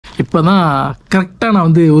இப்போ தான் கரெக்டாக நான்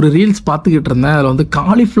வந்து ஒரு ரீல்ஸ் பார்த்துக்கிட்டு இருந்தேன். அதில் வந்து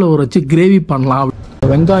காலிஃப்ளவர் வச்சு கிரேவி பண்ணலாம்.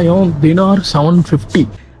 வெங்காயம் தினார் 750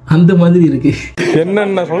 அந்த மாதிரி இருக்கு.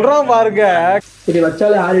 என்னென்ன சொல்றான் பாருங்க. சரி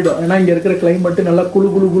வச்சாலே ஆறிடும். ஏன்னா இங்கே இருக்கிற கிளைமேட்டு நல்லா குழு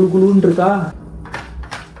குழு குழு குழுன்னு இருக்கா.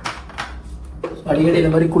 அடிக்கடி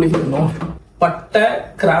இந்த மாதிரி குளிக்கணும். பட்டை,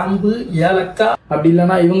 கிராம்பு, ஏலக்காய் அப்படி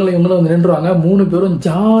இல்லைன்னா இவங்களும் வந்து நின்றுவாங்க. 3 பேரும்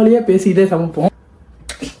ஜாலியாக பேசிக்கிட்டே சமைப்போம்.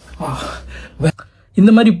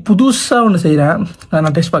 இந்த மாதிரி புதுசாக ஒன்று செய்கிறேன்.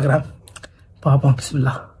 நான் டேஸ்ட் பார்க்குறேன். பார்ப்போம்.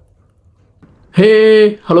 பிஸ்மில்லா. Hey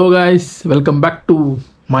hello guys, welcome back to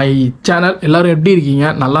my channel. எல்லோரும் எப்படி இருக்கீங்க?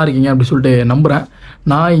 நல்லா இருக்கீங்க அப்படி சொல்லிட்டு நம்புகிறேன்.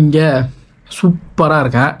 நான் இங்கே சூப்பராக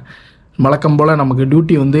இருக்கேன். வழக்கம் போல் நமக்கு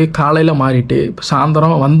டியூட்டி வந்து காலையில் மாறிட்டு இப்போ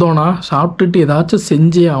சாயந்தரம் வந்தோன்னா சாப்பிட்டுட்டு ஏதாச்சும்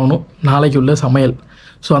செஞ்சே ஆகணும். நாளைக்கு உள்ள சமையல்.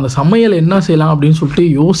 ஸோ அந்த சமையல் என்ன செய்யலாம் அப்படின்னு சொல்லிட்டு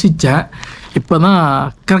யோசித்தேன். இப்போ தான்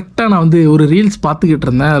கரெக்டாக நான் வந்து ஒரு ரீல்ஸ் பார்த்துக்கிட்டு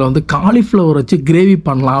இருந்தேன். அதில் வந்து காலிஃப்ளவர் வச்சு கிரேவி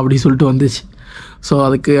பண்ணலாம் அப்படின்னு சொல்லிட்டு வந்துச்சு. ஸோ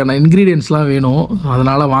அதுக்கான இன்க்ரீடியன்ட்ஸ்லாம் வேணும்.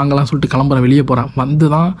 அதனால் வாங்கலாம் சொல்லிட்டு கிளம்புறேன், வெளியே போகிறேன். வந்து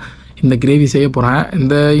தான் இந்த கிரேவி செய்ய போகிறேன்.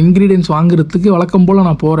 இந்த இன்க்ரீடியன்ட்ஸ் வாங்குறதுக்கு வழக்கம் போல்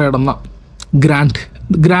நான் போகிற இடம் தான்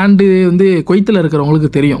கிராண்டு வந்து குவைத்தில் இருக்கிறவங்களுக்கு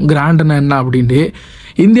தெரியும் கிராண்டுன்னா என்ன அப்படின்ட்டு.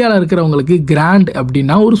 இந்தியாவில் இருக்கிறவங்களுக்கு கிராண்ட்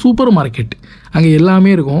அப்படின்னா ஒரு சூப்பர் மார்க்கெட். அங்கே எல்லாமே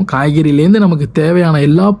இருக்கும். காய்கறிலேருந்து நமக்கு தேவையான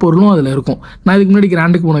எல்லா பொருளும் அதில் இருக்கும். நான் இதுக்கு முன்னாடி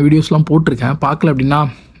கிராண்டுக்கு போன வீடியோஸ்லாம் போட்டிருக்கேன். பார்க்கல அப்படின்னா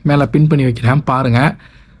மேலே பின் பண்ணி வைக்கிறேன், பாருங்கள்.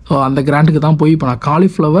 ஸோ அந்த கிராண்டுக்கு தான் போய் இப்போ நான்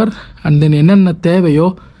காலிஃப்ளவர் அண்ட் தென் என்னென்ன தேவையோ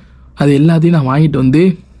அது எல்லாத்தையும் நான் வாங்கிட்டு வந்து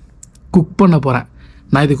குக் பண்ண போகிறேன்.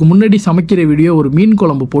 நான் இதுக்கு முன்னாடி சமைக்கிற வீடியோ ஒரு மீன்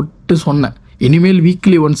குழம்பு போட்டு சொன்னேன். இனிமேல்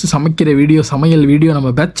வீக்லி ஒன்ஸ் சமைக்கிற வீடியோ, சமையல் வீடியோ நம்ம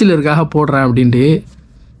பேச்சுலருக்காக போடுறேன் அப்படின்ட்டு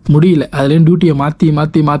முடியல. அதுலேயும் டியூட்டியை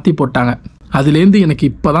மாற்றி போட்டாங்க. அதுலேருந்து எனக்கு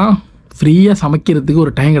இப்போ தான் ஃப்ரீயாக சமைக்கிறதுக்கு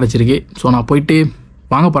ஒரு டைம் கிடச்சிருக்கு. ஸோ நான் போயிட்டு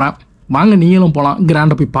வாங்க போகிறேன். வாங்க நீங்களும் போகலாம்.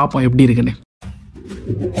 கிராண்டை போய் பார்ப்போம் எப்படி இருக்குன்னு.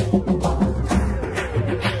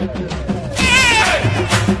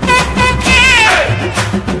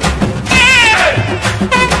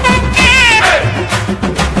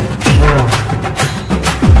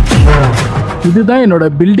 இதுதான் என்னோட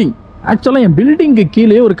பில்டிங். ஆக்சுவலாக என் பில்டிங்க்கு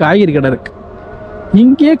கீழே ஒரு காய்கறி கடை இருக்குது.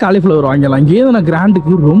 இங்கேயே காலிஃப்ளவர் வாங்கிடலாம். இங்கேயே நான்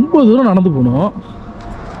கிராண்டுக்கு ரொம்ப தூரம் நடந்து போகணும்.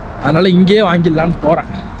 அதனால் இங்கேயே வாங்கிடலான்னு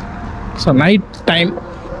போகிறேன். ஸோ நைட்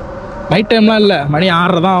டைம்லாம் இல்லை, மணி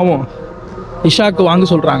 6:30 தான் ஆகும். இஷாக்கு வாங்க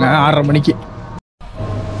சொல்கிறாங்க 6:30 மணிக்கு.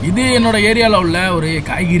 இது என்னோட ஏரியாவில் உள்ள ஒரு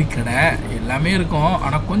காய்கறி கடை. எல்லாமே இருக்கும்,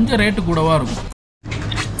 ஆனால் கொஞ்சம் ரேட்டு கூடவா இருக்கும்.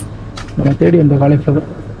 நான் தேடி இந்த காலிஃப்ளவர்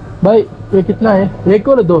பாய் கிட்னா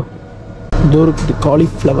ஏக்கோ தோ இருக்குது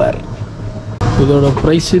காலிஃப்ளவர். இதோட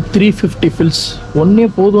ப்ரைஸு 350 ஃபில்ஸ். ஒன்றே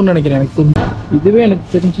போதும்னு நினைக்கிறேன். எனக்கு இதுவே எனக்கு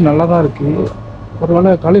தெரிஞ்சு நல்லா தான் இருக்குது.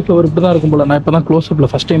 ஒருவேளை காலிஃப்ளவர் இப்படி தான் இருக்கும் போல். நான் இப்போ தான் க்ளோஸ்அப்பில்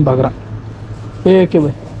ஃபஸ்ட் டைம் பார்க்குறேன். Okay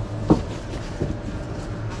bye.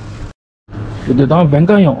 இதுதான்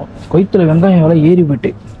வெங்காயம். குவைத்தில் வெங்காயம் விலை ஏறி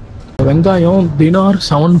போயிட்டு. வெங்காயம் தினார்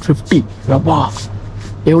 750. ரப்பா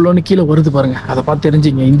எவ்வளோன்னு கீழே வருது பாருங்கள். அதை பார்த்து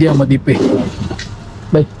தெரிஞ்சுங்க இந்தியா மதிப்பு.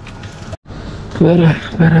 பை.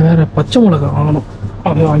 வேறு பச்சை மிளகா வாங்கணும்.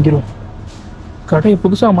 அதை வாங்கிடுவோம். கடையை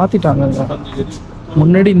புதுசாக மாற்றிட்டாங்க.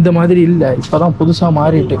 முன்னாடி இந்த மாதிரி இல்லை, இப்போ தான் புதுசாக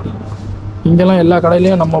மாறிட்டு. இங்கெல்லாம் எல்லா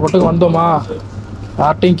கடையிலையும் நம்ம பாட்டுக்கு வந்தோமா,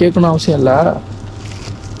 யார்ட்டையும் கேட்கணும் அவசியம் இல்லை.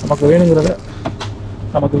 நமக்கு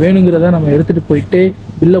வேணுங்கிறத நம்ம எடுத்துகிட்டு போயிட்டு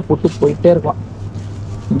பில்லை போட்டு போயிட்டே இருக்கலாம்.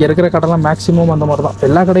 இங்கே இருக்கிற கடைலாம் மேக்ஸிமம் அந்த மாதிரி தான்.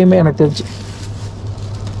 எல்லா கடையுமே எனக்கு தெரிஞ்சு.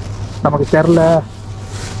 நமக்கு தெரில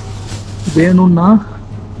வேணும்னா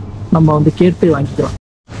நம்ம வந்து கேட்டு வாங்கிக்கலாம்.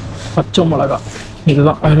 பச்சை மிளகா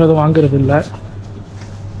இதுதான், வேறு எதுவும் வாங்குறது இல்லை.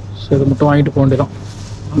 ஸோ இதை மட்டும் வாங்கிட்டு போக வேண்டியதான்.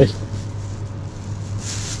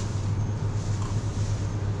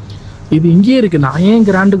 இது இங்கேயே இருக்குது. நான் ஏன்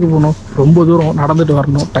கிராண்டுக்கு போகணும்? ரொம்ப தூரம் நடந்துட்டு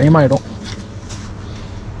வரணும், டைம் ஆகிடும்.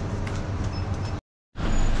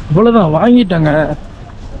 இவ்வளோதான் வாங்கிட்டாங்க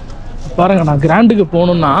பாருங்கள். நான் கிராண்டுக்கு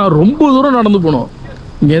போகணுன்னா ரொம்ப தூரம் நடந்து போகணும்.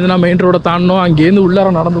 இங்கேருந்து நான் மெயின் ரோடை தாண்டணும், அங்கேருந்து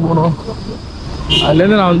உள்ளார நடந்து போகணும்.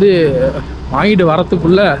 அதுலேருந்து நான் வந்து வாங்கிட்டு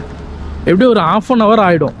வரத்துக்குள்ளே எப்படியும் ஒரு 1/2 hour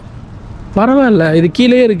ஆகிடும். பரவாயில்ல, இது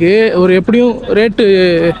கீழே இருக்குது. ஒரு எப்படியும் ரேட்டு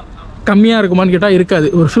கம்மியாக இருக்குமான்னு கேட்டால் இருக்காது.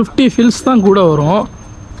 ஒரு 50 ஃபில்ஸ் தான் கூட வரும்.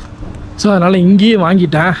 ஸோ அதனால் இங்கேயே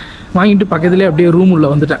வாங்கிட்டு பக்கத்துலேயே அப்படியே ரூம் உள்ள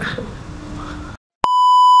வந்துட்டேன்.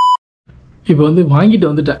 இப்போ வந்து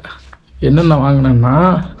வாங்கிட்டு வந்துட்டேன். என்னென்ன வாங்கினேன்னா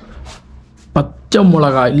பச்சை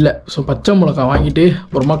மிளகா இல்லை. ஸோ பச்சை மிளகா வாங்கிட்டு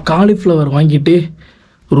அப்புறமா காலிஃப்ளவர் வாங்கிட்டு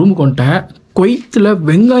ரூமுக்கு வந்துட்டேன். குவைத்தில்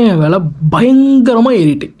வெங்காயம் விலை பயங்கரமாக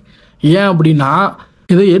ஏறிட்டு. ஏன் அப்படின்னா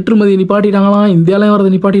ஏதோ ஏற்றுமதி நிப்பாட்டிட்டாங்களாம், இந்தியாவிலையும் வரது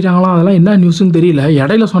நிப்பாட்டிட்டாங்களாம். அதெல்லாம் என்ன நியூஸ்ன்னு தெரியல.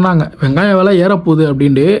 இடையில சொன்னாங்க வெங்காயம் விலை ஏறப்போகுது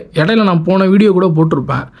அப்படின்ட்டு. இடையில நான் போன வீடியோ கூட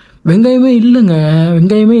போட்டிருப்பேன். வெங்காயமே இல்லைங்க,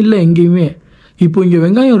 வெங்காயமே இல்லை எங்கேயுமே. இப்போ இங்கே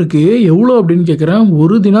வெங்காயம் இருக்குது. எவ்வளோ அப்படின்னு கேட்குறேன்.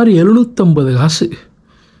 ஒரு தினார் 750 காசு.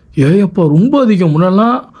 ஏப்பா ரொம்ப அதிகம்.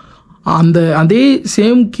 முன்னெல்லாம் அதே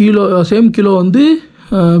சேம் கிலோ வந்து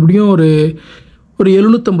எப்படியும் ஒரு ஒரு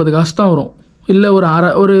 750 காசு தான் வரும், இல்லை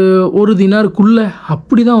ஒரு தினாருக்குள்ளே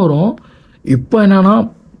அப்படி தான் வரும். இப்போ என்னென்னா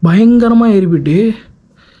பயங்கரமாக ஏறிப்பிட்டு.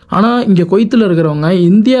 ஆனால் இங்கே குவைத்தில் இருக்கிறவங்க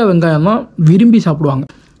இந்தியா வெங்காயம் தான் விரும்பி சாப்பிடுவாங்க.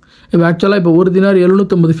 இப்போ ஆக்சுவலாக இப்போ ஒரு தினார்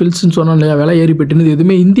 750 ஃபில்ஸ்ன்னு சொன்னோம் இல்லையா, விலை ஏறிப்பிட்டுன்னு. இது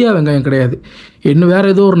எதுவுமே இந்தியா வெங்காயம் கிடையாது, இன்னும்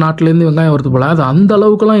வேறு ஏதோ ஒரு நாட்டிலேருந்து வெங்காயம் வருது போல். அது அந்த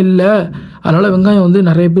அளவுக்குலாம் இல்லை. அதனால் வெங்காயம் வந்து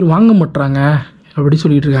நிறைய பேர் வாங்க மாட்டுறாங்க அப்படி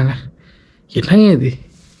சொல்லிகிட்டு இருக்காங்க. என்னங்க இது,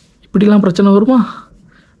 இப்படிலாம் பிரச்சனை வருமா?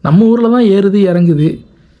 நம்ம ஊரில் தான் ஏறுது இறங்குது,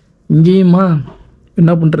 இங்கேயுமா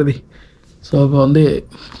என்ன பண்ணுறது? ஸோ இப்போ வந்து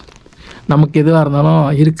நமக்கு எதுவாக இருந்தாலும்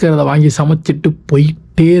இருக்கிறத வாங்கி சமைச்சிட்டு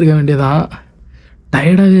போயிட்டே இருக்க வேண்டியதான்.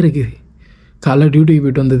 டயர்டாகவே இருக்குது. காலைல டியூட்டிக்கு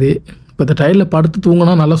போயிட்டு வந்தது. இப்போ இந்த டயரில் படுத்து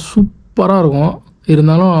தூங்கினா நல்லா சூப்பராக இருக்கும்.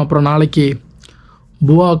 இருந்தாலும் அப்புறம் நாளைக்கு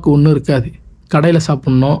புவாவுக்கு ஒன்றும் இருக்காது, கடையில்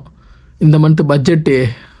சாப்பிட்ணும். இந்த மந்த்து பட்ஜெட்டு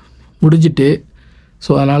முடிஞ்சிட்டு.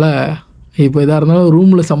 ஸோ அதனால் இப்போ எதாக இருந்தாலும்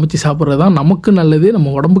ரூமில் சமைச்சு சாப்பிட்றது தான் நமக்கு நல்லது,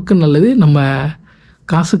 நம்ம உடம்புக்கு நல்லது, நம்ம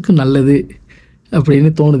காசுக்கு நல்லது அப்படின்னு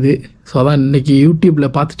தோணுது. ஸோ அதான் இன்றைக்கி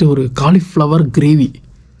யூடியூப்பில் பார்த்துட்டு ஒரு காலிஃப்ளவர் கிரேவி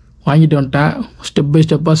வாங்கிட்டு வந்துட்டேன். ஸ்டெப் பை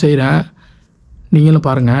ஸ்டெப்பாக செய்கிறேன், நீங்களும்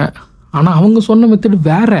பாருங்கள். ஆனால் அவங்க சொன்ன மெத்தடு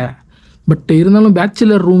வேறு. பட் இருந்தாலும்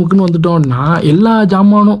பேச்சுலர் ரூமுக்குன்னு வந்துட்டோம்னா எல்லா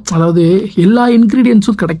ஜாமானும், அதாவது எல்லா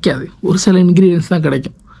இன்க்ரீடியன்ஸும் கிடைக்காது, ஒரு சில இன்க்ரீடியன்ஸ் தான்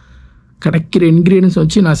கிடைக்கும். கிடைக்கிற இன்க்ரீடியன்ஸ்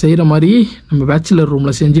வச்சு நான் செய்கிற மாதிரி நம்ம பேச்சுலர்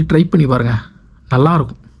ரூமில் செஞ்சு ட்ரை பண்ணி பாருங்கள்,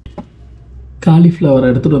 நல்லாயிருக்கும். காலிஃப்ளவர்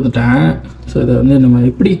எடுத்துகிட்டு வந்துட்டேன். ஸோ இதை வந்து நம்ம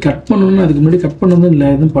எப்படி கட் பண்ணணும்னு அதுக்கு முன்னாடி கட் பண்ணதும் இல்லை,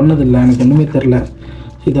 எதுவும் பண்ணதில்லை, எனக்கு ஒன்றுமே தெரில.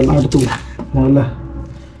 இதெல்லாம் எடுத்துக்குவோம் முதல்ல.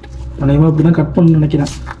 அநேகமாக அப்படி தான் கட் பண்ணணும்னு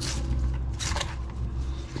நினைக்கிறேன்.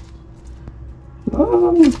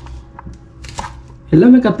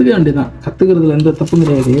 எல்லாமே கற்றுக்க வேண்டியதான், கற்றுக்கிறதுல எந்த தப்பும்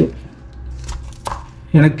கிடையாது.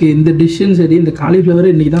 எனக்கு இந்த டிஷ்ஷும் சரி, இந்த காலிஃப்ளவரை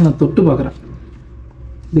இன்றைக்கி தான் நான் தொட்டு பார்க்குறேன்.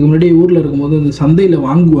 இதுக்கு முன்னாடி ஊரில் இருக்கும்போது இந்த சந்தையில்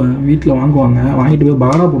வாங்குவேன், வீட்டில் வாங்குவாங்க, வாங்கிட்டு போய்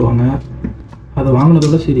பகடா போடுவாங்க. அதை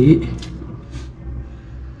வாங்கினதோட சரி.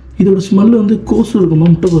 இதோட ஸ்மெல்லு வந்து கோசு இருக்குமா,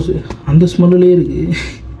 முட்டைக்கோசு, அந்த ஸ்மெல்லுலேயே இருக்குது.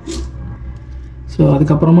 ஸோ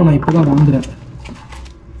அதுக்கப்புறமா நான் இப்போ தான் வாங்குகிறேன்.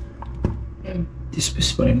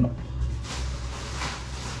 டிஸ்பிஸ் பண்ணிடணும்.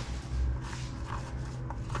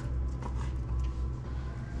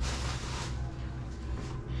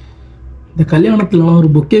 இந்த கல்யாணத்துலலாம் ஒரு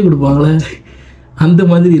பொக்கே கொடுப்பாங்களே, அந்த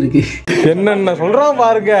மாதிரி இருக்கு. என்னென்ன சொல்றான்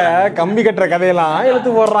பாருங்க, கம்பி கட்டுற கதையெல்லாம் எடுத்து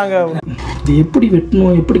போடுறாங்க. இது எப்படி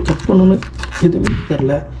வெட்டணும், எப்படி கட் பண்ணணும்னு எதுவுமே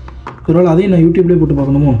தெரில. ஒருவேளை அதையும் நான் யூடியூப்லேயே போட்டு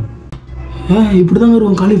பார்க்கணுமோ? இப்படி தான்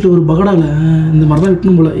வருவோம் காலிஃப்ளவர் பகடாவில், இந்த மாதிரி தான்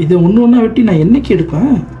வெட்டணும் போல். இதை ஒன்று ஒன்றா வெட்டி நான் என்னைக்கு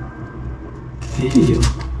எடுப்பேன்? ஐயோ,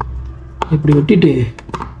 இப்படி வெட்டிட்டு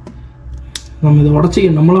நம்ம இதை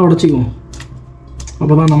நம்மளாக உடச்சிக்குவோம்.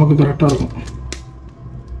 அப்போ தான் நமக்கு கரெக்டாக இருக்கும்.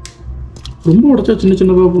 ரொம்ப உடச்சா சின்ன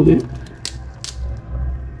சின்னதாக போகுது.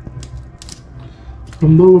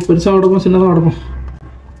 ரொம்ப பெருசாக உடப்போம், சின்னதாக உடப்போம்.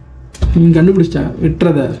 நீங்கள் கண்டுபிடிச்சிட்டேன்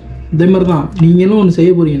வெட்டுறதை. இதே மாதிரி தான் நீங்களும் ஒன்று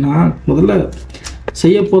செய்ய போகிறீங்கன்னா முதல்ல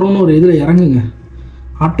செய்ய போகிறோன்னு ஒரு இதில் இறங்குங்க.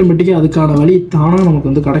 ஆட்டோமேட்டிக்காக அதுக்கான வழி தானாக நமக்கு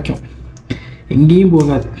வந்து கிடைக்கும், எங்கேயும்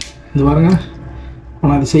போகாது. இது பாருங்க,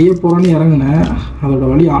 நான் அது செய்ய போகிறேன்னு இறங்குனேன், அதோட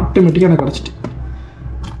வழி ஆட்டோமேட்டிக்காக எனக்கு கிடச்சிட்டு.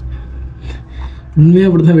 உண்மையாக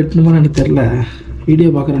அப்படி தான் வெட்டணுமான்னு எனக்கு தெரில. வீடியோ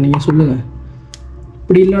பார்க்குறேன், நீங்கள் சொல்லுங்கள்.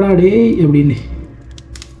 இப்படி இல்லைடா டே அப்படின்னு.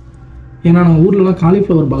 ஏன்னா நான் ஊர்லலாம்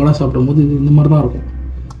காலிஃப்ளவர் பகடா சாப்பிடும்போது இது இந்த மாதிரி தான் இருக்கும்.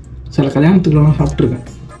 சில கல்யாணத்துக்குலாம் சாப்பிட்ருக்கேன்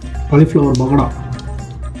காலிஃப்ளவர் பகடா.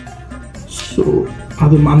 ஸோ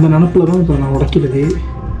அது அந்த நினப்பில் தான் இப்போ நான் உடைக்கிறது.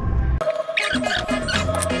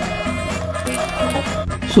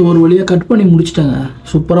 ஸோ ஒரு வழியாக கட் பண்ணி முடிச்சிட்டேங்க,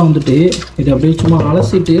 சூப்பராக வந்துட்டு. இதை அப்படியே சும்மா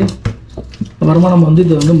அலசிட்டு அப்புறமா நம்ம வந்து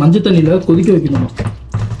இதை வந்து மஞ்சள் தண்ணியில் கொதிக்க வைக்கணும்.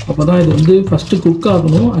 அப்போ தான் இது வந்து ஃபஸ்ட்டு குக்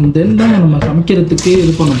ஆகணும். அண்ட் தென் தான் நம்ம சமைக்கிறதுக்கு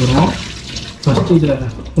இது பண்ண போகிறோம். ஃபஸ்ட்டு இதில்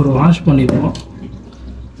ஒரு வாஷ் பண்ணிடுவோம்.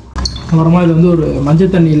 அப்புறமா இதில் வந்து ஒரு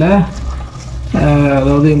மஞ்சள் தண்ணியில்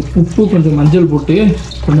அதாவது உப்பு கொஞ்சம் மஞ்சள் போட்டு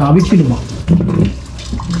கொஞ்சம் அவிச்சிடுவோம்,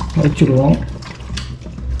 அவிச்சிடுவோம்.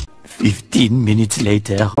 15 minutes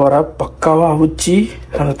later. வர பக்காவாக அவிச்சு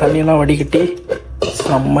அந்த தண்ணியெல்லாம் வடிகட்டி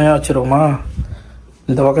செம்மையாக வச்சுருவோமா.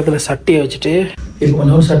 இந்த பக்கத்தில் சட்டியை வச்சுட்டு இப்போ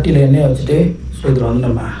கொஞ்சம் சட்டியில் எண்ணெயை வச்சுட்டு, ஸோ இதில் வந்து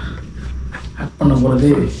நம்ம ஆட் பண்ண போகிறது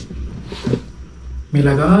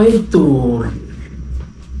மிளகாய் தூள்.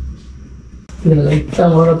 இதில் லைட்டாக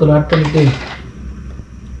மிளகாத்தூள் ஆட் பண்ணிவிட்டு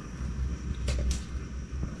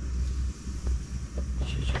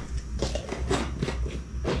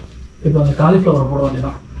இப்போ அந்த காலிஃப்ளவரை போட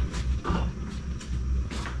வேண்டியதான்.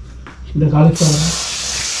 இந்த காலிஃப்ளவர்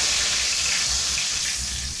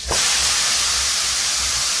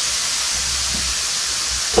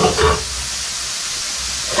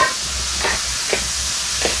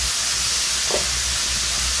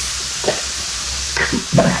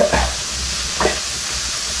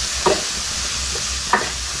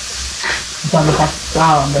அந்த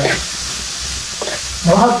அந்த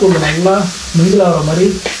மிளகாத்தூள் நல்லா மிங்கில் ஆகிற மாதிரி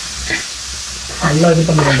நல்லா இது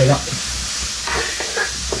பண்ண வேண்டியதான்.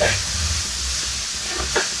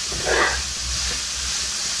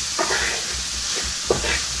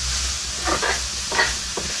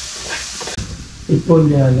 இப்போ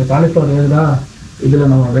இந்த காலிஃப்ளவர் வேணுதா,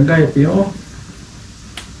 இதில் நம்ம வெங்காயத்தையும்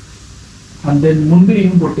அந்த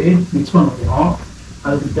முந்திரியும் போட்டு மிக்ஸ் பண்ண போகிறோம்.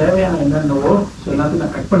 அதுக்கு தேவையான என்னென்னவோ எல்லாத்தையும்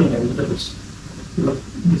நான் கட் பண்ணிடுறேன். வெஜிடபிள்ஸ்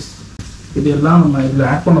இது எல்லாம் நம்ம இதில்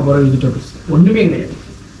ஆட் பண்ண போகிற வெஜிடபிள்ஸ் ஒன்றுமே கிடையாது.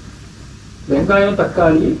 வெங்காயம்,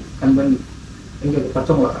 தக்காளி, கம்பெனி, எங்கே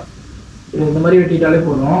பச்சை மிளகாய், இது இந்த மாதிரி வெட்டிட்டாலே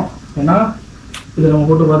போதும். ஏன்னா இதை நம்ம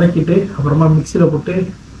போட்டு வதக்கிட்டு அப்புறமா மிக்சியில் போட்டு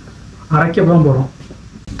அரைக்க தான் போகிறோம்.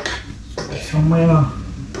 செம்மையாக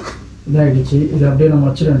இதாகிடுச்சு. இதை அப்படியே நம்ம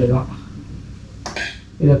வச்சிட வேண்டியதான்.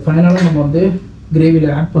 இதை ஃபைனலாக நம்ம வந்து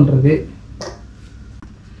கிரேவியில் ஆட் பண்ணுறது.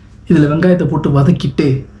 இதில் வெங்காயத்தை போட்டு வதக்கிட்டு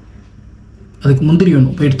அதுக்கு முந்திரி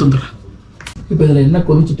வேணும், போய் எடுத்து வந்துடுறேன். இப்போ இதில் எண்ணெய்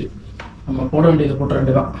கொதிச்சுட்டு நம்ம போட வேண்டியதை போட்ட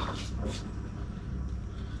வேண்டியதான்.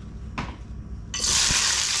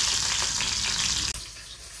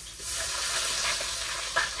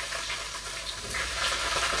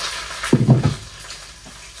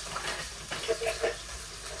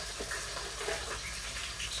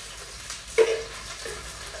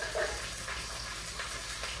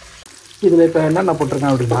 இதில் இப்போ என்னென்ன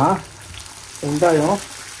போட்டிருக்கேன் அப்படின்னா, வெங்காயம்,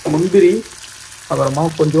 முந்திரி, அப்புறமா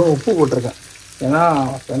கொஞ்சம் உப்பு போட்டிருக்கேன். ஏன்னா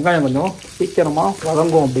வெங்காயம் கொஞ்சம் சீக்கிரமாக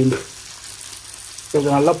வதங்கும் அப்படின்னு.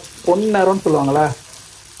 இது நல்லா பொன் நேரம்னு சொல்லுவாங்களே,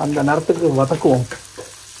 அந்த நேரத்துக்கு வதக்குவோம்.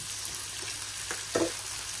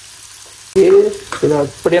 இதை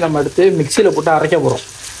அப்படியே நம்ம எடுத்து மிக்சியில் போட்டு அரைக்க போகிறோம்.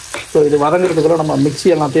 ஸோ இது வதங்குறதுக்குள்ள நம்ம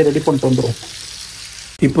மிக்சி எல்லாத்தையும் ரெடி பண்ணிட்டு வந்துடுவோம்.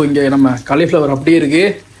 இப்போ இங்கே நம்ம காலிஃப்ளவர் அப்படியே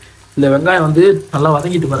இருக்குது. இந்த வெங்காயம் வந்து நல்லா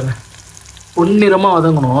வதங்கிட்டு பாருங்கள், பொன்னிறமாக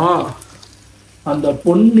வதங்கணும். அந்த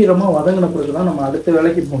பொன்னிறமாக வதங்கின பிறகு தான் நம்ம அடுத்த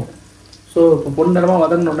வேலைக்கு போகணும். ஸோ இப்போ பொன்னிறமாக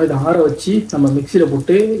வதங்கினோன்னா இதை ஆற வச்சு நம்ம மிக்சியில்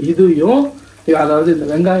போட்டு இதையும், அதாவது இந்த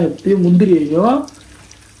வெங்காயத்தையும் முந்திரியையும்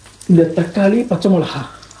இந்த தக்காளி, பச்சை மிளகா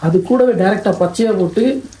அது கூடவே டைரெக்டாக பச்சையாக போட்டு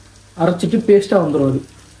அரைச்சிட்டு பேஸ்ட்டாக வந்துடும். அது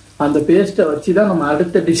அந்த பேஸ்ட்டை வச்சு தான் நம்ம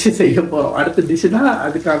அடுத்த டிஷ்ஷு செய்ய போகிறோம். அடுத்த டிஷ்ஷுனா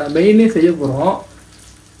அதுக்கான மெயினே செய்ய போகிறோம்.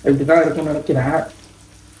 இப்படி தான் இருக்குன்னு நினைக்கிறேன்.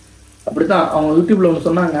 அப்படி தான் அவங்க யூடியூப்பில் ஒன்று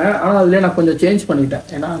சொன்னாங்க. ஆனால் அதிலே நான் கொஞ்சம் சேஞ்ச் பண்ணிட்டேன்.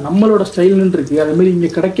 ஏன்னா நம்மளோட ஸ்டைல்னு இருக்குது. அதுமாரி இங்கே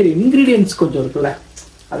கிடைக்கிற இன்க்ரீடியன்ட்ஸ் கொஞ்சம் இருக்குல்ல,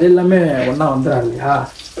 அது எல்லாமே ஒன்றா வந்துடாது இல்லையா.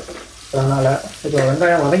 அதனால் இப்போ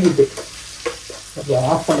வெங்காயம் வதங்கிட்டு இப்போ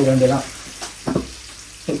ஆஃப் பண்ணிக்க வேண்டியதான்.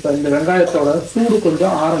 இப்போ இந்த வெங்காயத்தோட சூடு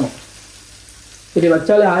கொஞ்சம் ஆறணும். சரி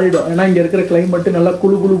வச்சாலே ஆறிடும். ஏன்னா இங்கே இருக்கிற கிளைமேட்டு நல்லா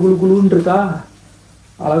குழு குழு குழு குழுன்னு இருக்கா,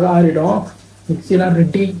 அழகாக ஆறிடும். மிக்சிலாம்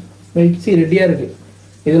மிக்சி ரெடியாக இருக்குது.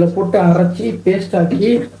 இதில் போட்டு அரைச்சி பேஸ்ட் ஆக்கி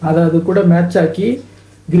அதை அது கூட மேட்ச் ஆக்கி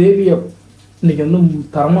கிரேவியை இன்றைக்கி வந்து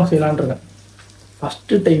தரமாக செய்யலான் இருக்கேன்.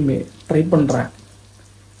 ஃபஸ்ட்டு டைமு ட்ரை பண்ணுறேன்.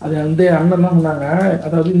 அது வந்து அண்ணன் தான் சொன்னாங்க.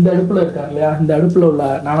 அதாவது இந்த அடுப்பில் இருக்காங்க இல்லையா, இந்த அடுப்பில் உள்ள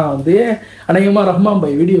நானா வந்து அநேகமாக ரஹ்மான்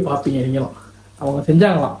பாய் வீடியோ பார்ப்பீங்க நீங்களும். அவங்க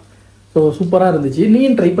செஞ்சாங்களாம். ஸோ சூப்பராக இருந்துச்சு,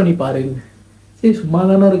 நீயும் ட்ரை பண்ணி பாரு. சரி சும்மா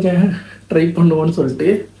தானே இருக்கேன், ட்ரை பண்ணுவோன்னு சொல்லிட்டு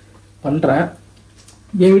பண்ணுறேன்.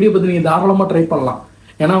 என் வீடியோ பற்றி நீங்கள் தாராளமாக ட்ரை பண்ணலாம்.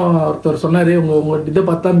 ஏன்னா ஒருத்தர் சொன்னார், உங்கள் இதை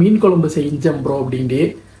பார்த்தா மீன் குழம்பு செஞ்சேன் ப்ரோ அப்படின்ட்டு.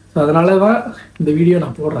 ஸோ அதனால தான் இந்த வீடியோ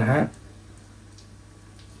நான் போடுறேன்.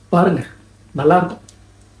 பாருங்கள், நல்லாயிருக்கும்.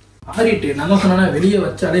 ஆறிட்டு நான் தான் சொன்னேன்னா வெளியே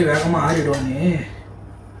வச்சாலே வேகமாக ஆறிடுவானே.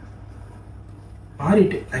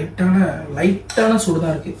 ஆறிட்டு லைட்டான சூடு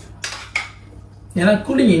தான் இருக்குது. ஏன்னா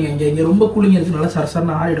கூலிங்க இங்கே ரொம்ப கூலிங் இருக்கிறதுனால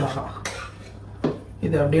சரசரன்னு ஆறிடும்.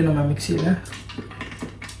 இதை அப்படியே நம்ம மிக்சியில்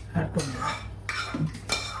ஆட் பண்ணுவோம்.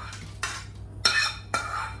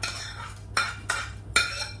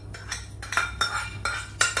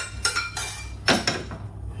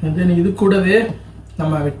 தென் இது கூடவே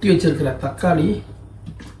நம்ம வெட்டி வச்சிருக்கிற தக்காளி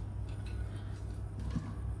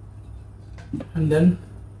அண்ட் தென்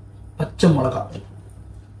பச்சை மிளகாய்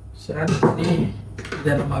ஆட் பண்ணி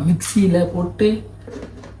இதை நம்ம மிக்சியில் போட்டு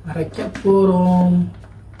அரைக்க போகிறோம்.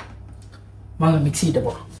 வாங்க மிக்சிக்கிட்ட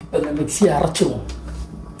போகிறோம். இப்போ இந்த மிக்சியை அரைச்சிடுவோம்.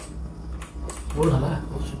 போடல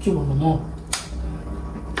சுவிட்சு பண்ணணுமோ.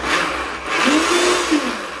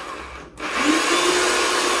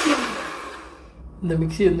 இந்த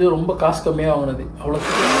மிக்சி வந்து ரொம்ப காசு கம்மியாக வாங்கினது. அவ்வளோ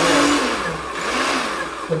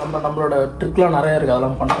நம்மளோட ட்ரிக்லாம் நிறையா இருக்குது.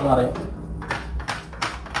 அதெல்லாம் பண்ணுறது நிறையா.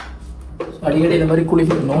 அடிக்கடி இந்த மாதிரி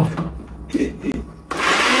குளிக்கணும்.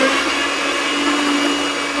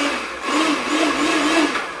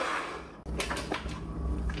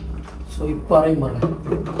 ஸோ இப்போ அரையும் பாருங்க.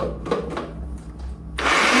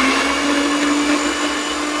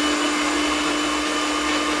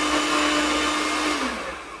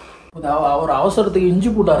 ஒரு அவசரத்துக்கு இஞ்சி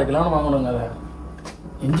பூண்டு அரைக்கலாம்னு வாங்கணுங்க. அதை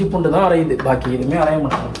இஞ்சி பூண்டு தான் அரையுது, பாக்கி எதுவுமே அரைய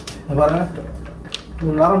மாட்டாங்க. பாருங்க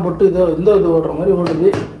ஒரு நேரம் போட்டு இதை இது ஓடுற மாதிரி ஓடுது.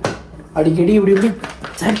 அடிக்கடி இப்படி இப்படி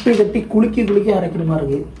சட்டி கட்டி குலுக்கி அரைக்கிற மாதிரி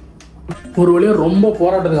இருக்குது. ஒரு வழியாக ரொம்ப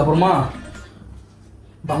போராட்டத்துக்கு அப்புறமா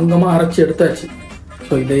பங்கமாக அரைச்சி எடுத்தாச்சு.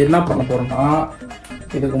 ஸோ இதை என்ன பண்ண போகிறோம்னா,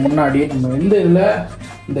 இதுக்கு முன்னாடி நம்ம எந்த இதில்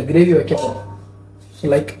இந்த கிரேவி வைக்க போகிறோம். ஸோ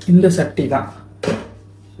லைக் இந்த சட்டி தான்.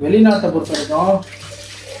 வெளிநாட்டை பொறுத்த வரைக்கும்,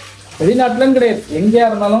 வெளிநாட்டிலன்னு கிடையாது, எங்கேயா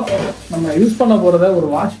இருந்தாலும் நம்ம யூஸ் பண்ண போகிறத ஒரு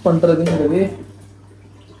வாஷ் பண்ணுறதுங்கிறது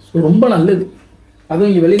ஸோ ரொம்ப நல்லது. அதுவும்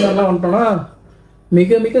இங்கே வெளிநாட்டுலாம் வந்துட்டோம்னா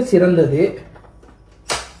மிக மிக சிறந்தது.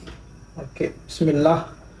 ஓகே, பிஸ்மில்லா.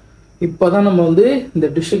 இப்போ தான் நம்ம வந்து இந்த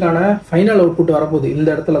டிஷ்ஷுக்கான ஃபைனல் அவுட்புட் வரப்போகுது. இந்த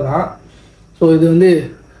இடத்துல தான். ஸோ இது வந்து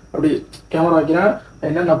அப்படி கேமரா வைக்கிறேன்,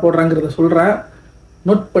 என்னென்ன போடுறாங்கிறத சொல்கிறேன்,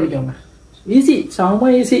 நோட் பண்ணிக்கோங்க. ஈஸி,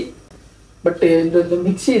 செம்ம ஈஸி. பட்டு இந்த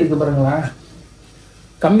மிக்ஸி இருக்குது பாருங்களேன்,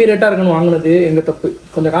 கம்மி ரேட்டாக இருக்குன்னு வாங்கினது எங்கள் தப்பு.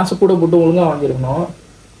 கொஞ்சம் காசு கூட போட்டு ஒழுங்காக வாங்கியிருக்கணும்.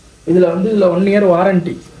 இதில் 1 இயர்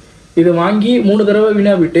வாரண்ட்டி. இது வாங்கி 3 தடவை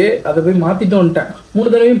வீணாக போயிட்டு அதை போய் மாற்றிட்டு வந்துட்டேன்.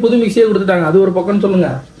 3 தடவையும் புது மிக்ஸியே கொடுத்துட்டாங்க. அது ஒரு பக்கம்னு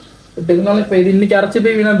சொல்லுங்கள். பட் இருந்தாலும் இப்போ இது இன்றைக்கி அரைச்சி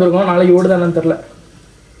போய் வீணாக போயிருக்கோம், நாளைக்கு ஓடுதானு தெரில.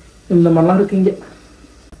 இந்த மாதிரிலாம் இருக்குங்க.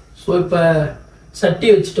 ஸோ இப்போ சட்டி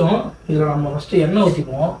வச்சுட்டோம். இதில் நம்ம ஃபஸ்ட்டு எண்ணெய்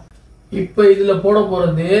ஊற்றிக்குவோம். இப்போ இதில் போட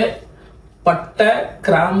போகிறது பட்டை,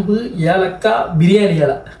 கிராம்பு, ஏலக்காய், பிரியாணி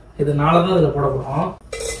இலை. இது 4 தான் இதில் போட போகிறோம்.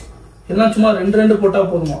 இதெல்லாம் சும்மா 2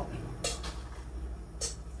 போட்டால் போதுமா.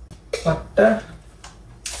 பட்டை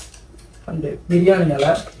அண்டு பிரியாணி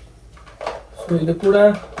இலை. ஸோ இது கூட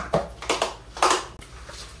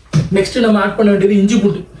நெக்ஸ்ட் நம்ம ஆட் பண்ண வேண்டியது இஞ்சி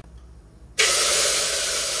பூண்டு.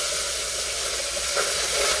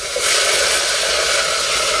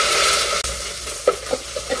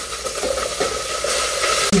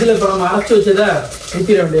 இதில் இப்போ நம்ம அரைச்சி வச்சதை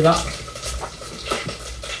ஊற்றிட வேண்டியதான்.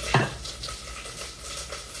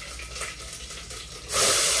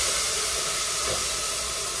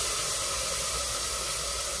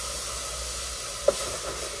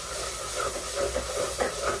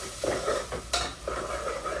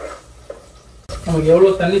 நமக்கு எவ்வளோ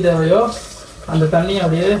தண்ணி தேவையோ அந்த தண்ணியை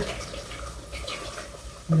அப்படியே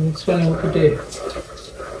மிக்ஸ் பண்ணி ஊற்றிட்டு,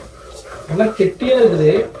 நல்லா கெட்டியாக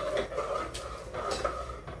இருக்குது.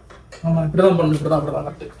 ஆமாம், இப்படி தான்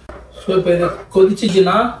கரெக்டு. ஸோ இப்போ இது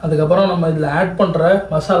கொதிச்சிச்சுன்னா அதுக்கப்புறம் நம்ம இதில் ஆட் பண்ணுற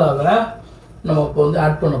மசாலாவை நம்ம இப்போ வந்து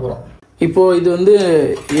ஆட் பண்ண போகிறோம். இப்போது இது வந்து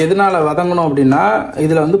எதனால் வதங்கணும் அப்படின்னா,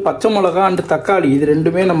 இதில் வந்து பச்சை மிளகா அண்டு தக்காளி இது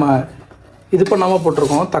 2மே நம்ம இது பண்ணாமல்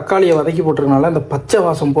போட்டிருக்கோம். தக்காளியை வதக்கி போட்டிருக்கனால இந்த பச்சை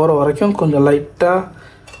வாசம் போகிற வரைக்கும் கொஞ்சம் லைட்டாக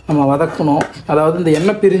நம்ம வதக்கணும். அதாவது இந்த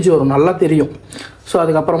எண்ணெய் பிரிஞ்சு வரும், நல்லா தெரியும். ஸோ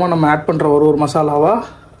அதுக்கப்புறமா நம்ம ஆட் பண்ணுற ஒரு மசாலாவாக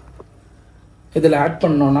இதில் ஆட்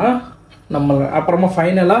பண்ணோன்னா நம்ம அப்புறமா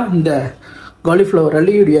ஃபைனலாக இந்த காலிஃப்ளவர்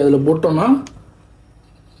அள்ளி அதில் போட்டோன்னா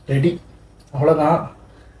ரெடி. அவ்வளோதான்.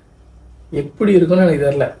 எப்படி இருக்குன்னு எனக்கு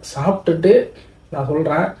தெரில, சாப்பிட்டுட்டு நான்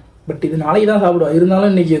சொல்கிறேன். பட் இது நாளைக்கு தான் சாப்பிடுவேன்.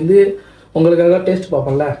 இருந்தாலும் இன்றைக்கி வந்து உங்களுக்காக டேஸ்ட்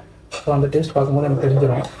பார்ப்போம்ல, ஸோ அந்த டேஸ்ட் பார்க்கும்போது எனக்கு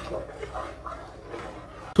தெரிஞ்சிடும்.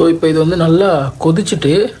 ஸோ இப்போ இது வந்து நல்லா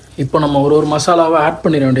கொதிச்சுட்டு இப்போ நம்ம ஒரு மசாலாவை ஆட்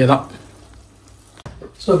பண்ணிட வேண்டியதான்.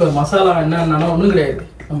 ஸோ இப்போ மசாலா என்னன்னா ஒன்றும் கிடையாது.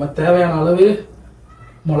 நம்ம தேவையான அளவு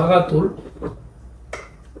மிளகாத்தூள்,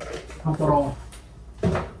 அப்புறம்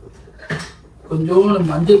கொஞ்சோண்டு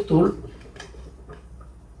மஞ்சத்தூள்,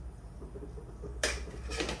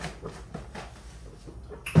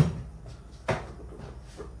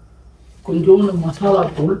 கொஞ்சோண்டு மசாலா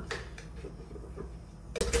தூள்,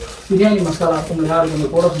 பிரியாணி மசாலா தூள் யார்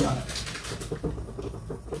கொஞ்சம் போட சொன்னாங்க.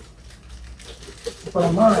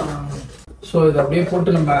 அப்புறமா ஸோ இதை அப்படியே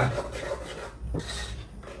போட்டு நம்ம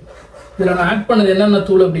இதில் நான் ஆட் பண்ணது என்னென்ன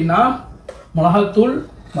தூள் அப்படின்னா, மிளகாத்தூள்,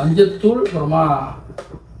 மஞ்சத்தூள், அப்புறமா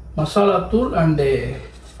மசாலாத்தூள் அண்டு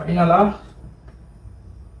ஃபைனலாக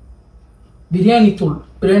பிரியாணி தூள்,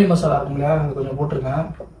 பிரியாணி மசாலா இருக்குங்களா, அது கொஞ்சம் போட்டிருக்கேன்.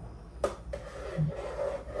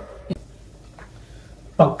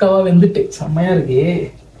 பக்காவாக வெந்துட்டு செம்மையாக இருக்கு.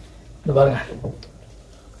 இது பாருங்க.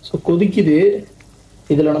 ஸோ கொதிக்குது.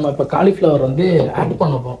 இதில் நம்ம இப்போ காலிஃப்ளவர் வந்து ஆட்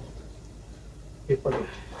பண்ண போகிறோம். இப்போ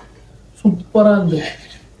சூப்பராக இருந்து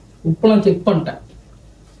உப்பெல்லாம் செக் பண்ணிட்டேன்.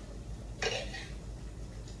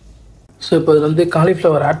 ஸோ இப்போ இதில் வந்து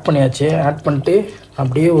காலிஃப்ளவர் ஆட் பண்ணியாச்சு. ஆட் பண்ணிட்டு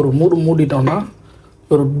அப்படியே ஒரு மூடிட்டோம்னா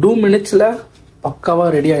ஒரு 2 மினிட்ஸில்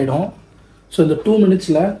பக்காவாக ரெடி ஆகிடும். ஸோ இந்த 2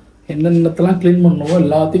 மினிட்ஸில் என்னென்னத்தெல்லாம் க்ளீன் பண்ணுவோமோ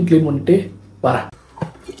எல்லாத்தையும் க்ளீன் பண்ணிட்டு வரேன்.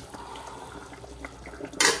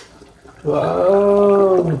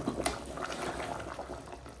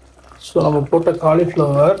 ஸோ நம்ம போட்ட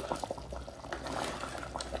காலிஃப்ளவர்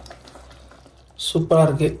சூப்பராக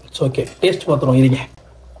இருக்குது. ஸோ ஓகே, டேஸ்ட் பார்த்துருவோம். இருங்க.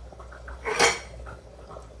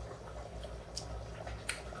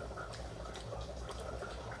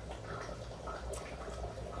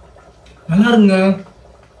 நல்லா இருங்க,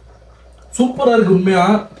 சூப்பராக இருக்குது.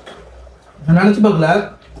 உண்மையாக நான் நினச்சி பார்க்கல.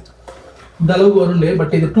 இந்த அளவுக்கு வரும்.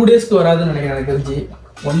 பட் இது 2 டேஸ்க்கு வராதுன்னு நினைக்கிறேன். எனக்கு தெரிஞ்சு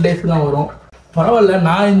 1 டேஸ்க்கு தான் வரும். பரவாயில்ல,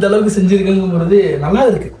 நான் இந்த அளவுக்கு செஞ்சுருக்கேங்கிறது நல்லா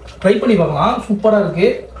இருக்கு. ட்ரை பண்ணி பார்க்கலாம், சூப்பராக இருக்கு.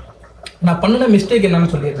 நான் பண்ணின மிஸ்டேக்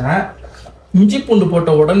என்னன்னு சொல்லிடுறேன். இஞ்சி பூண்டு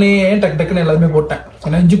போட்ட உடனே டக்கு டக்குன்னு எல்லாமே போட்டேன்.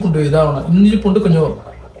 ஏன்னா இஞ்சி பூண்டு இதாகணும். இஞ்சி பூண்டு கொஞ்சம்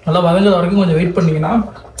நல்லா வதங்குற வரைக்கும் கொஞ்சம் வெயிட் பண்ணிங்கன்னா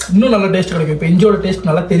இன்னும் நல்ல டேஸ்ட் கிடைக்கும். இப்போ இஞ்சியோட டேஸ்ட்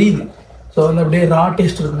நல்லா தெரியுது. ஸோ வந்து அப்படியே ரா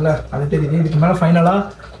டேஸ்ட் இருக்குல்ல, அது தெரியுது. இதுக்கு மேலே ஃபைனலாக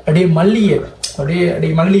அப்படியே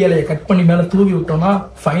மல்லி இலையை கட் பண்ணி மேலே தூவி விட்டோம்னா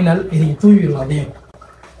ஃபைனல் இதுக்கு தூவிடும் அதையும்.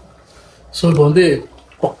 ஸோ இப்போ வந்து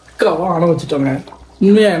பக்காவாக ஆணை வச்சுட்டோங்க.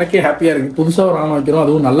 உண்மையாக எனக்கே ஹாப்பியாக இருக்குது. புதுசாக ஒரு ஆணை வைக்கிறோம்,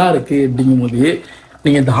 அதுவும் நல்லா இருக்குது அப்படிங்கும்போது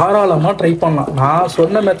நீங்கள் தாராளமாக ட்ரை பண்ணலாம். நான்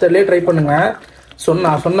சொன்ன மெத்தட்லேயே ட்ரை பண்ணுங்க.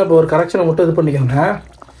 சொன்ன இப்போ ஒரு கரெக்ஷனை மட்டும் இது பண்ணிக்கோங்க.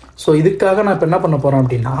 ஸோ இதுக்காக நான் இப்போ என்ன பண்ண போகிறேன்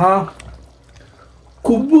அப்படின்னா,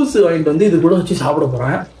 குப்பூஸ் வாங்கிட்டு வந்து இது கூட வச்சு சாப்பிட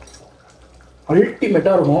போகிறேன்.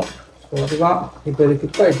 அல்டிமேட்டாக இருக்கும். ஸோ அதுதான் இப்போ இது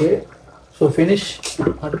குக் ஆகிட்டு. So finish.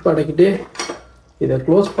 அடுப்பு அடைக்கிட்டு இதை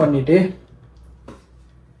க்ளோஸ் பண்ணிவிட்டு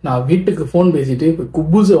நான் வீட்டுக்கு ஃபோன் பேசிவிட்டு இப்போ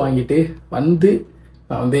குப்பூஸை வாங்கிட்டு வந்து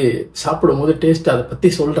நான் வந்து சாப்பிடும் போது டேஸ்ட் அதை பற்றி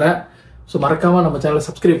சொல்கிறேன். ஸோ மறக்காமல் நம்ம சேனலை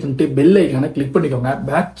சப்ஸ்கிரைப் பண்ணிட்டு பெல் ஐக்கானை கிளிக் பண்ணிக்கோங்க.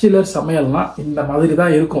 பேச்சுலர் சமையல்னா இந்த மாதிரி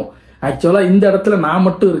தான் இருக்கும். ஆக்சுவலாக இந்த இடத்துல நான்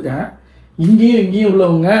மட்டும் இருக்கேன். இங்கேயும்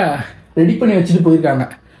உள்ளவங்க ரெடி பண்ணி வச்சுட்டு போயிருக்காங்க.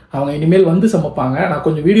 அவங்க இனிமேல் வந்து சமைப்பாங்க. நான்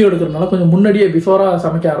கொஞ்சம் வீடியோ எடுக்கிறதுனால கொஞ்சம் முன்னாடியே பிஃபோராக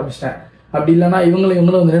சமைக்க ஆரம்பிச்சிட்டேன். அப்படி இல்லைன்னா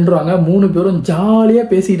இவங்களும் வந்து நின்றுவாங்க. 3 பேரும் ஜாலியாக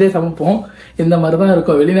பேசிக்கிட்டே சமைப்போம். இந்த மாதிரி தான்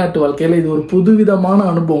இருக்கும் வெளிநாட்டு வாழ்க்கையில். இது ஒரு புதுவிதமான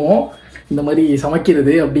அனுபவம். இந்த மாதிரி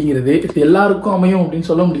சமைக்கிறது அப்படிங்கிறது இது எல்லாருக்கும் அமையும் அப்படின்னு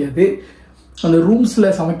சொல்ல முடியாது. அந்த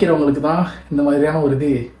ரூம்ஸில் சமைக்கிறவங்களுக்கு தான் இந்த மாதிரியான ஒரு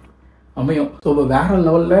இது அமையும். ஸோ இப்போ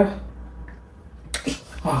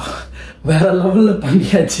வேற லெவலில்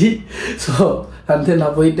பண்ணியாச்சு. ஸோ வந்து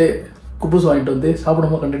நான் போயிட்டு குப்பூஸ் வாங்கிட்டு வந்து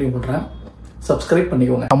சாப்பிடும்போது கண்டினியூ பண்ணுறேன். சப்ஸ்கிரைப்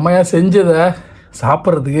பண்ணிக்கோங்க. அம்மையாக செஞ்சதை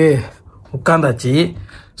சாப்பிட்றதுக்கு உட்காந்தாச்சு.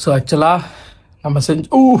 ஸோ ஆக்சுவலாக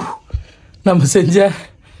நம்ம செஞ்ச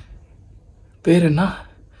பேர் என்ன,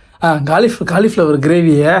 காலிஃப்ளவர்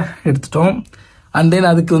கிரேவியை எடுத்துட்டோம். அண்ட்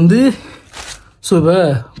தென் அதுக்கு வந்து ஸோ இப்போ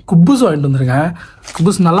குப்பூஸ் வாங்கிட்டு வந்துருக்கேன்.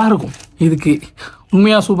 குப்பூஸ் நல்லாயிருக்கும். இதுக்கு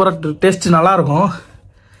உண்மையாக சூப்பராக டேஸ்ட்டு நல்லாயிருக்கும்.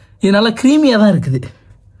 இது நல்லா க்ரீமியாக தான் இருக்குது.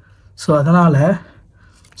 ஸோ அதனால்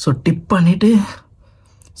டிப் பண்ணிவிட்டு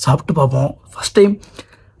சாப்பிட்டு பார்ப்போம். ஃபஸ்ட் டைம்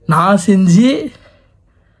நான் செஞ்சு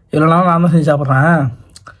இவ்வளோ நாள் நான் தான் செஞ்சு சாப்பிட்றேன்.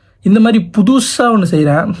 இந்த மாதிரி புதுசாக ஒன்று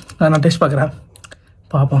செய்கிறேன். நான் டேஸ்ட் பார்க்குறேன்,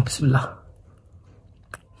 பார்ப்போம். பிஸ்மில்லா.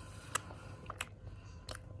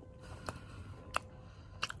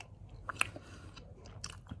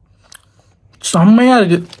 செம்மையாக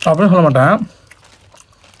இருக்குது அப்படின்னு சொல்ல மாட்டேன்,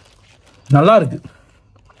 நல்லா இருக்குது.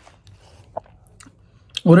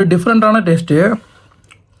 ஒரு டிஃப்ரெண்ட்டான டேஸ்ட்டு.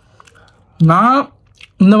 நான்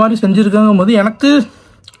இந்த மாதிரி செஞ்சுருக்கங்கும் போது எனக்கு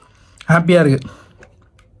ஹாப்பியாக இருக்குது.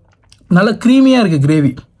 நல்லா க்ரீமியாக இருக்குது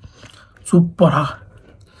கிரேவி, சூப்பராக.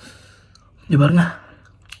 இது பாருங்க,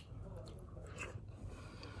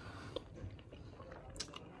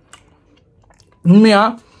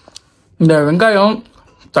 உண்மையாக இந்த வெங்காயம்,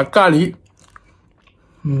 தக்காளி,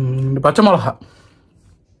 இந்த பச்சை மிளகா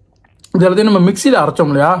இது எல்லாத்தையும் நம்ம மிக்சியில்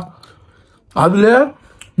அரைச்சோம் இல்லையா, அதில்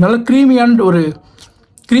நல்ல க்ரீமியான ஒரு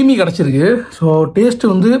க்ரீமி கிடச்சிருக்கு. ஸோ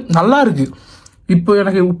டேஸ்ட்டு வந்து நல்லா இருக்குது. இப்போ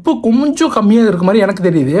எனக்கு உப்பு கொஞ்சம் கம்மியாக இருக்க மாதிரி எனக்கு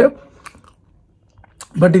தெரியுது.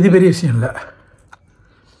 பட் இது பெரிய விஷயம் இல்லை,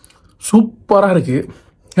 சூப்பராக இருக்குது.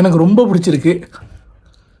 எனக்கு ரொம்ப பிடிச்சிருக்கு.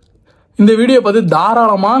 இந்த வீடியோ பார்த்து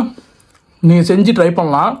தாராளமாக நீங்கள் செஞ்சு ட்ரை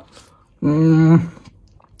பண்ணலாம்.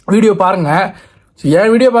 வீடியோ பாருங்கள்.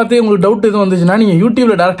 என் வீடியோ பார்த்து உங்களுக்கு டவுட் எதுவும் வந்துச்சுன்னா நீங்கள்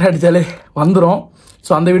யூடியூப்பில் டேரெக்டாக அடித்தாலே வந்துடும்.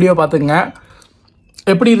 ஸோ அந்த வீடியோ பார்த்துங்க.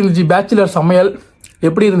 எப்படி இருந்துச்சு பேச்சுலர் சமையல்,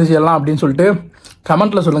 எப்படி இருந்துச்சு எல்லாம் அப்படின்னு சொல்லிட்டு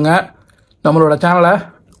கமெண்ட்டில் சொல்லுங்கள். நம்மளோட சேனலை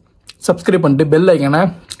சப்ஸ்கிரைப் பண்ணிட்டு பெல் ஐக்கனை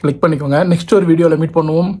கிளிக் பண்ணிக்கோங்க. நெக்ஸ்ட் ஒரு வீடியோவில் மீட்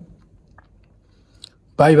பண்ணுவோம்.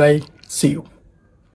 பாய் பாய், see you.